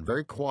count on,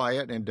 very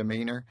quiet in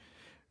demeanor,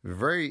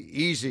 very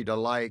easy to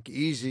like,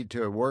 easy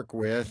to work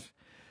with,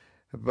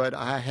 but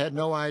I had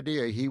no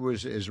idea he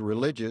was as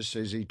religious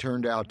as he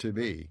turned out to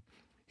be.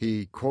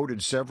 He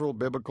quoted several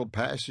biblical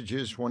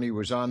passages when he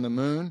was on the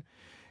moon,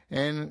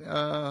 and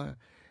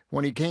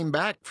when he came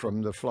back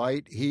from the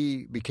flight,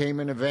 he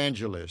became an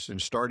evangelist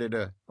and started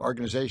an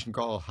organization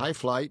called High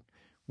Flight.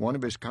 One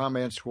of his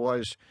comments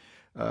was,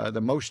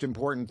 the most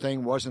important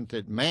thing wasn't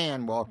that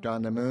man walked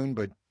on the moon,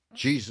 but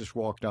Jesus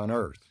walked on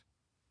earth.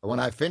 When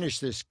I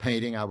finished this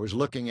painting, I was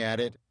looking at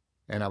it,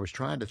 and I was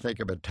trying to think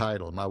of a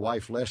title. My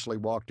wife Leslie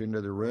walked into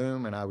the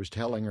room, and I was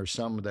telling her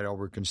some that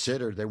were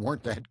considered, they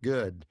weren't that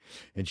good.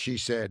 And she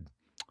said,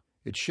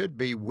 it should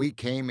be We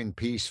Came in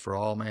Peace for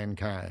All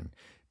Mankind,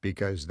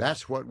 because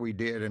that's what we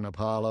did in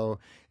Apollo,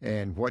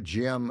 and what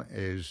Jim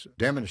is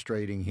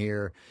demonstrating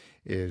here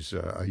is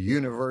a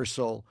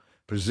universal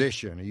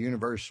position, a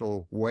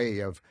universal way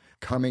of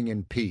coming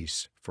in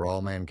peace for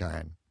all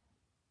mankind.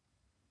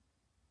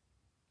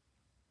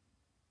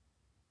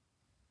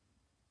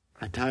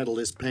 I titled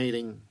this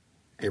painting,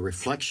 A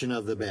Reflection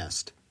of the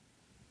Best.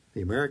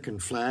 The American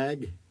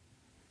flag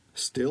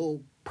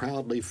still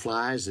proudly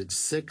flies at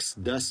 6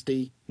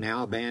 dusty,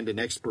 now abandoned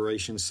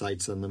exploration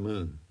sites on the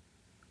moon.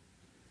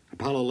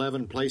 Apollo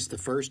 11 placed the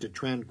first at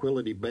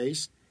Tranquility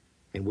Base,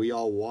 and we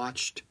all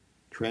watched,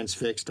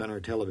 transfixed on our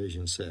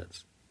television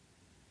sets.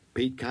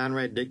 Pete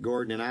Conrad, Dick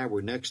Gordon, and I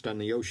were next on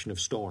the Ocean of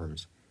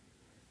Storms.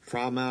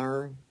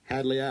 Fromauer,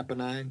 Hadley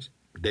Apennines,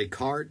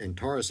 Descartes, and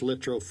Taurus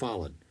Littrow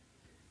followed.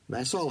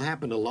 That's all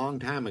happened a long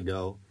time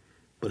ago,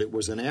 but it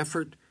was an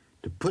effort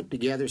to put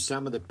together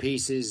some of the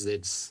pieces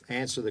that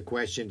answer the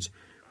questions,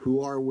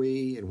 who are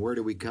we and where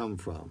do we come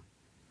from?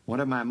 One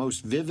of my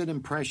most vivid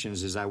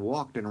impressions as I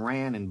walked and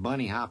ran and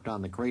bunny hopped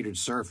on the cratered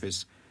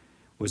surface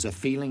was a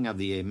feeling of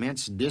the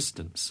immense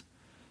distance,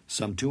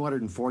 some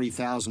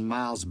 240,000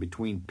 miles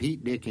between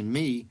Pete, Dick, and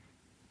me,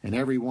 and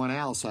everyone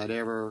else I'd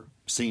ever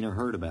seen or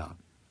heard about.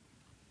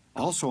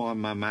 Also on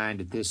my mind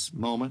at this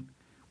moment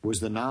was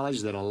the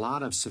knowledge that a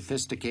lot of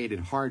sophisticated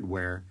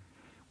hardware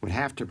would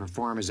have to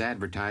perform as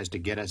advertised to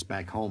get us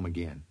back home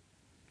again.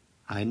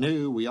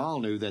 We all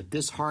knew that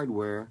this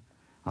hardware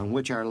on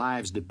which our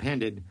lives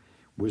depended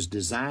was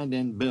designed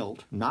and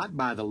built not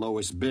by the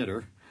lowest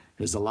bidder,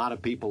 as a lot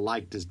of people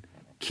like to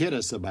kid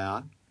us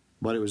about,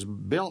 but it was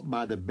built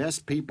by the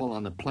best people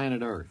on the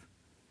planet Earth.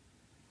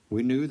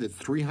 We knew that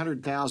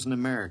 300,000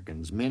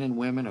 Americans, men and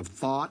women of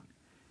thought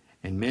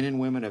and men and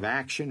women of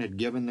action, had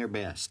given their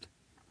best.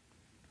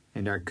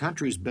 And our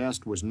country's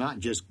best was not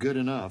just good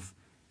enough,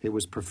 it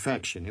was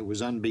perfection. It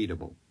was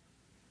unbeatable.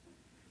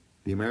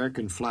 The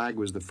American flag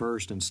was the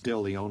first and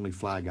still the only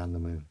flag on the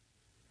moon.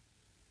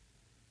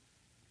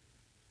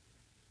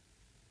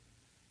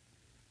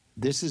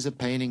 This is a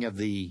painting of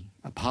the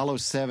Apollo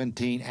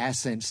 17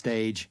 ascent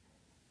stage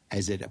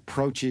as it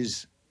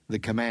approaches the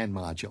command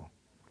module.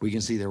 We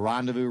can see the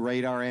rendezvous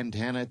radar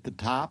antenna at the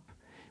top.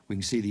 We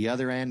can see the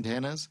other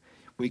antennas.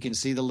 We can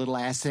see the little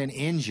ascent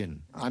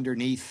engine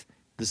underneath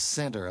the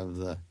center of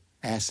the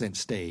ascent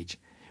stage.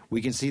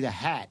 We can see the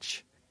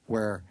hatch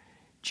where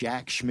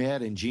Jack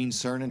Schmitt and Gene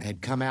Cernan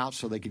had come out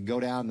so they could go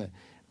down the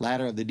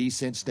ladder of the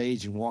descent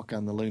stage and walk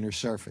on the lunar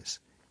surface.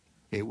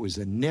 It was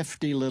a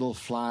nifty little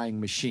flying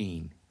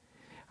machine.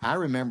 I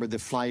remember the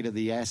flight of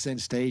the ascent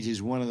stage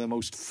as one of the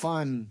most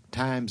fun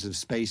times of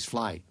space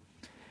flight.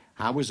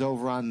 I was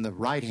over on the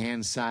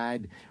right-hand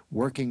side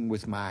working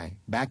with my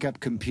backup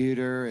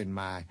computer and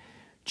my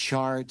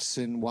charts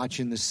and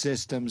watching the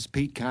systems.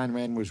 Pete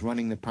Conrad was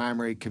running the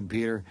primary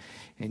computer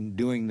and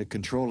doing the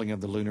controlling of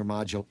the lunar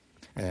module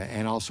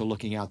and also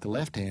looking out the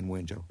left-hand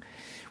window.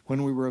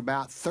 When we were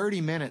about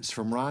 30 minutes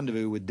from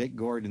rendezvous with Dick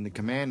Gordon in the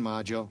command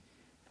module,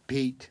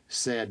 Pete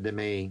said to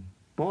me,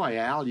 "Boy,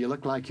 Al, you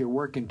look like you're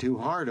working too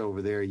hard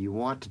over there. You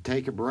want to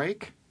take a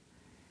break?"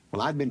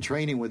 Well, I'd been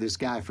training with this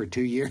guy for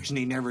 2 years, and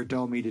he never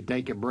told me to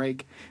take a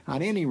break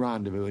on any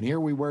rendezvous. And here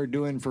we were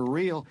doing for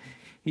real.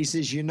 He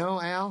says, "You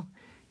know, Al,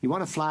 you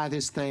want to fly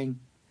this thing?"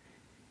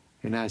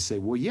 And I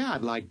said, "Well, yeah,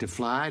 I'd like to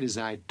fly it." As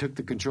I took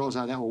the controls,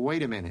 I thought, well,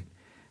 wait a minute.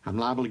 I'm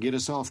liable to get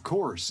us off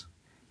course.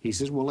 He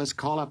says, "Well, let's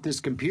call up this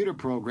computer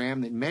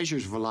program that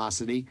measures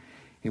velocity,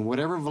 and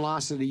whatever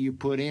velocity you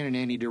put in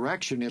any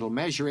direction, it'll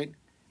measure it,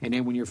 and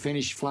then when you're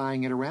finished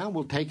flying it around,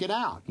 we'll take it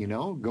out,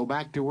 go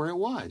back to where it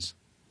was."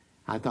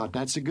 I thought,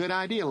 that's a good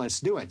idea, let's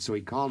do it. So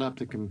he called up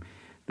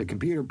the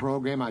computer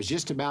program. I was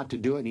just about to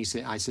do it,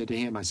 and I said to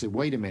him,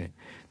 wait a minute,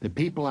 the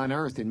people on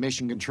Earth in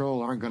mission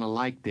control aren't going to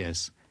like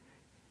this.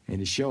 And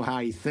to show how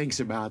he thinks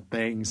about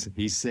things,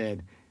 he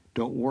said,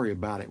 "Don't worry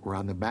about it. We're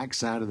on the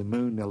backside of the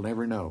moon. They'll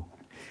never know."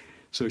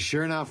 So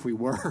sure enough, we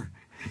were.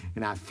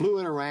 And I flew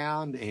it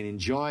around and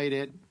enjoyed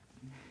it.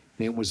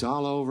 And it was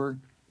all over.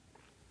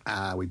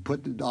 We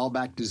put it all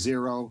back to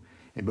zero.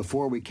 And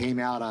before we came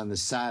out on the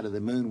side of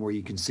the moon where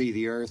you can see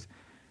the Earth,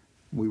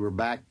 we were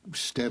back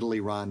steadily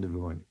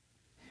rendezvousing.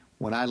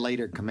 When I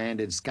later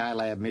commanded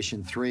Skylab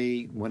Mission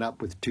 3, went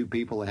up with 2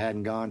 people that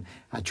hadn't gone,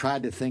 I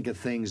tried to think of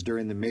things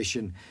during the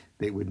mission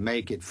that would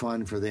make it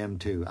fun for them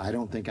too. I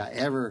don't think I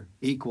ever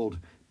equaled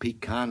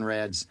Pete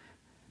Conrad's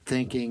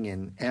thinking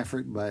and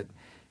effort, but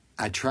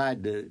I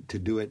tried to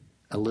do it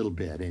a little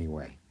bit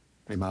anyway,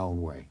 in my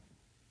own way.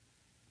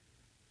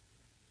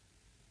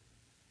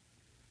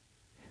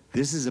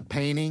 This is a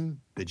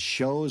painting that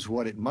shows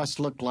what it must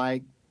look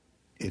like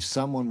if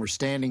someone were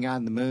standing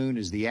on the moon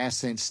as the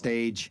ascent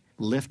stage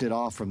lifted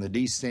off from the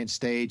descent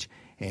stage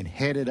and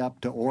headed up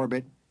to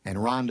orbit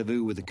and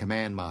rendezvous with the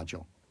command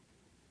module.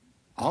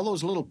 All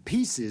those little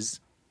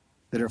pieces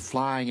that are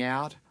flying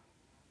out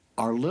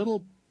are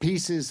little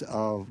pieces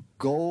of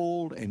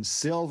gold and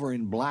silver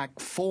and black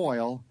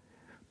foil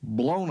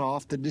blown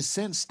off the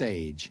descent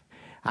stage.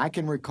 I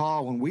can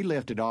recall when we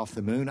lifted off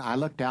the moon, I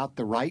looked out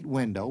the right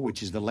window,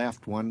 which is the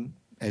left one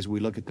as we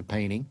look at the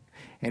painting,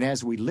 and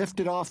as we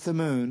lifted off the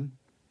moon,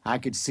 I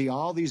could see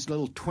all these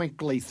little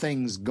twinkly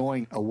things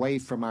going away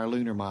from our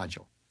lunar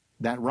module.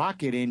 That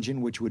rocket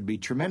engine, which would be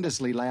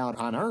tremendously loud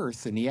on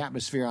Earth, in the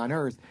atmosphere on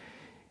Earth,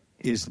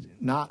 is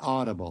not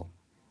audible.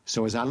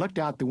 So as I looked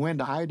out the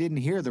window, I didn't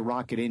hear the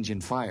rocket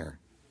engine fire.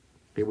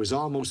 It was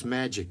almost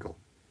magical.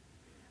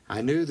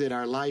 I knew that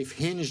our life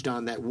hinged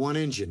on that one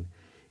engine,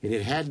 and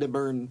it had to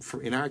burn,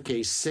 for, in our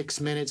case,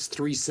 6 minutes,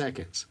 3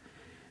 seconds.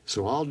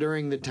 So all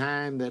during the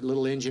time that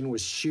little engine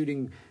was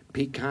shooting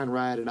Pete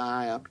Conrad and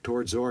I up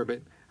towards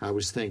orbit, I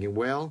was thinking,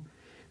 well,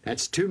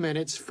 that's 2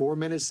 minutes, 4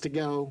 minutes to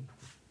go,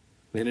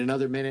 then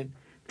another minute,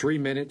 3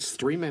 minutes,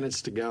 3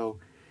 minutes to go.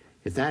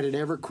 If that had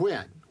ever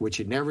quit, which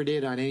it never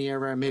did on any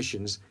of our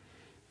missions,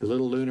 the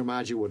little lunar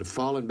module would have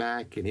fallen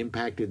back and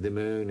impacted the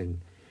moon, and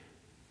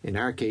in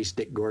our case,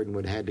 Dick Gordon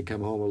would have had to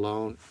come home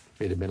alone.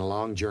 It had been a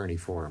long journey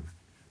for him.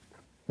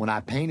 When I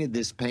painted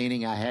this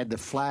painting, I had the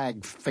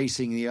flag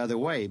facing the other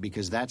way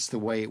because that's the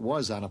way it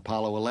was on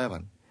Apollo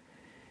 11.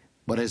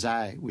 But as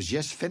I was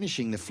just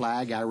finishing the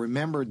flag, I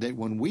remembered that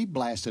when we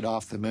blasted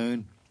off the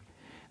moon,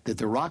 that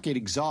the rocket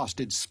exhaust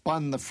had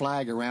spun the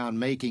flag around,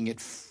 making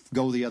it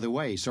go the other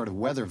way, sort of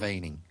weather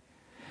vaning.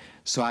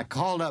 So I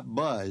called up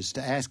Buzz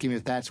to ask him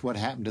if that's what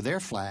happened to their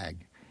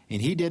flag.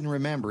 And he didn't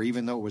remember,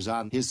 even though it was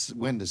on his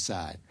window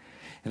side.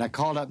 And I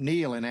called up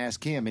Neil and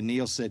asked him, and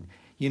Neil said,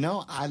 you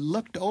know, I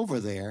looked over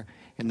there,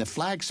 and the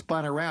flag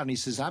spun around. He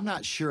says, I'm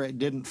not sure it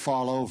didn't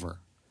fall over.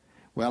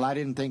 Well, I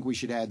didn't think we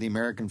should have the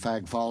American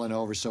flag falling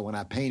over, so when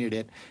I painted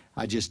it,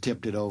 I just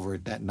tipped it over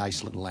at that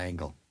nice little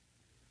angle.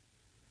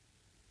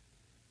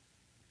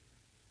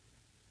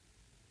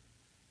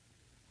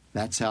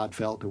 That's How It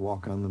Felt to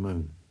Walk on the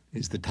Moon,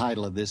 is the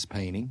title of this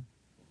painting.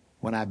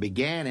 When I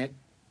began it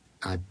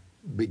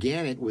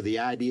with the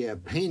idea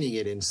of painting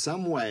it in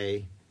some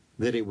way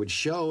that it would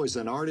show, as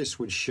an artist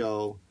would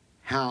show,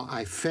 how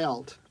I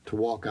felt to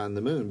walk on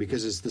the moon,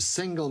 because it's the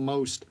single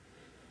most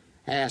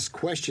asked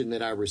question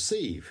that I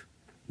receive.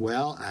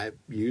 Well, I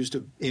used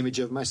an image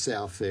of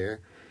myself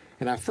there,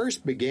 and I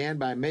first began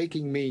by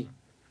making me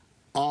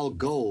all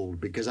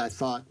gold, because I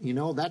thought, you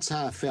know, that's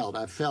how I felt.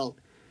 I felt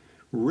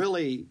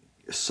really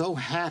so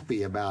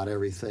happy about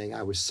everything.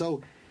 I was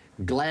so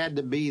glad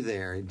to be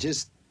there.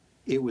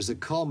 It was a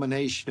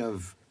culmination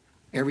of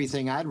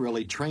everything I'd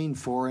really trained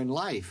for in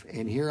life,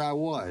 and here I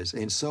was.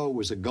 And so it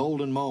was a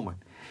golden moment.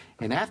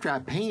 And after I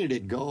painted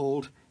it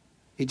gold,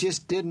 it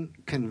just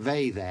didn't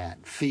convey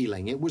that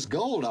feeling. It was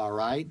gold, all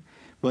right,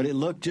 but it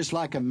looked just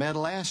like a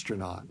metal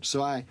astronaut.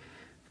 So I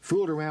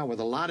fooled around with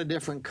a lot of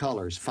different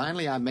colors.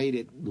 Finally, I made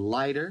it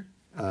lighter,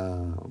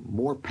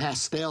 more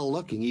pastel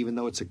looking, even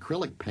though it's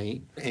acrylic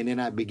paint. And then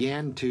I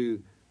began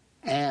to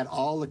add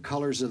all the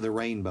colors of the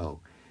rainbow,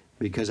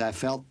 because I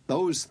felt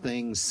those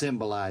things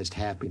symbolized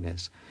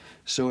happiness.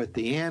 So at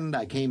the end,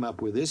 I came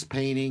up with this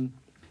painting,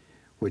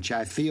 which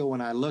I feel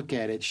when I look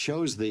at it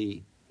shows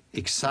the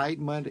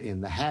excitement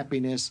and the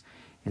happiness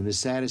and the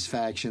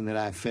satisfaction that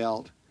I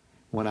felt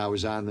when I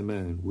was on the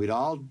moon. We'd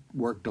all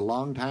worked a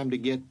long time to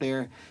get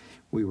there.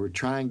 We were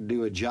trying to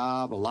do a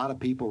job. A lot of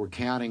people were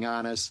counting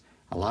on us.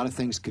 A lot of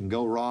things can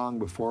go wrong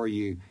before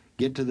you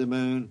get to the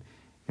moon.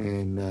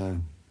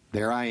 And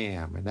there I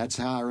am. And that's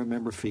how I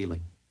remember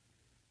feeling.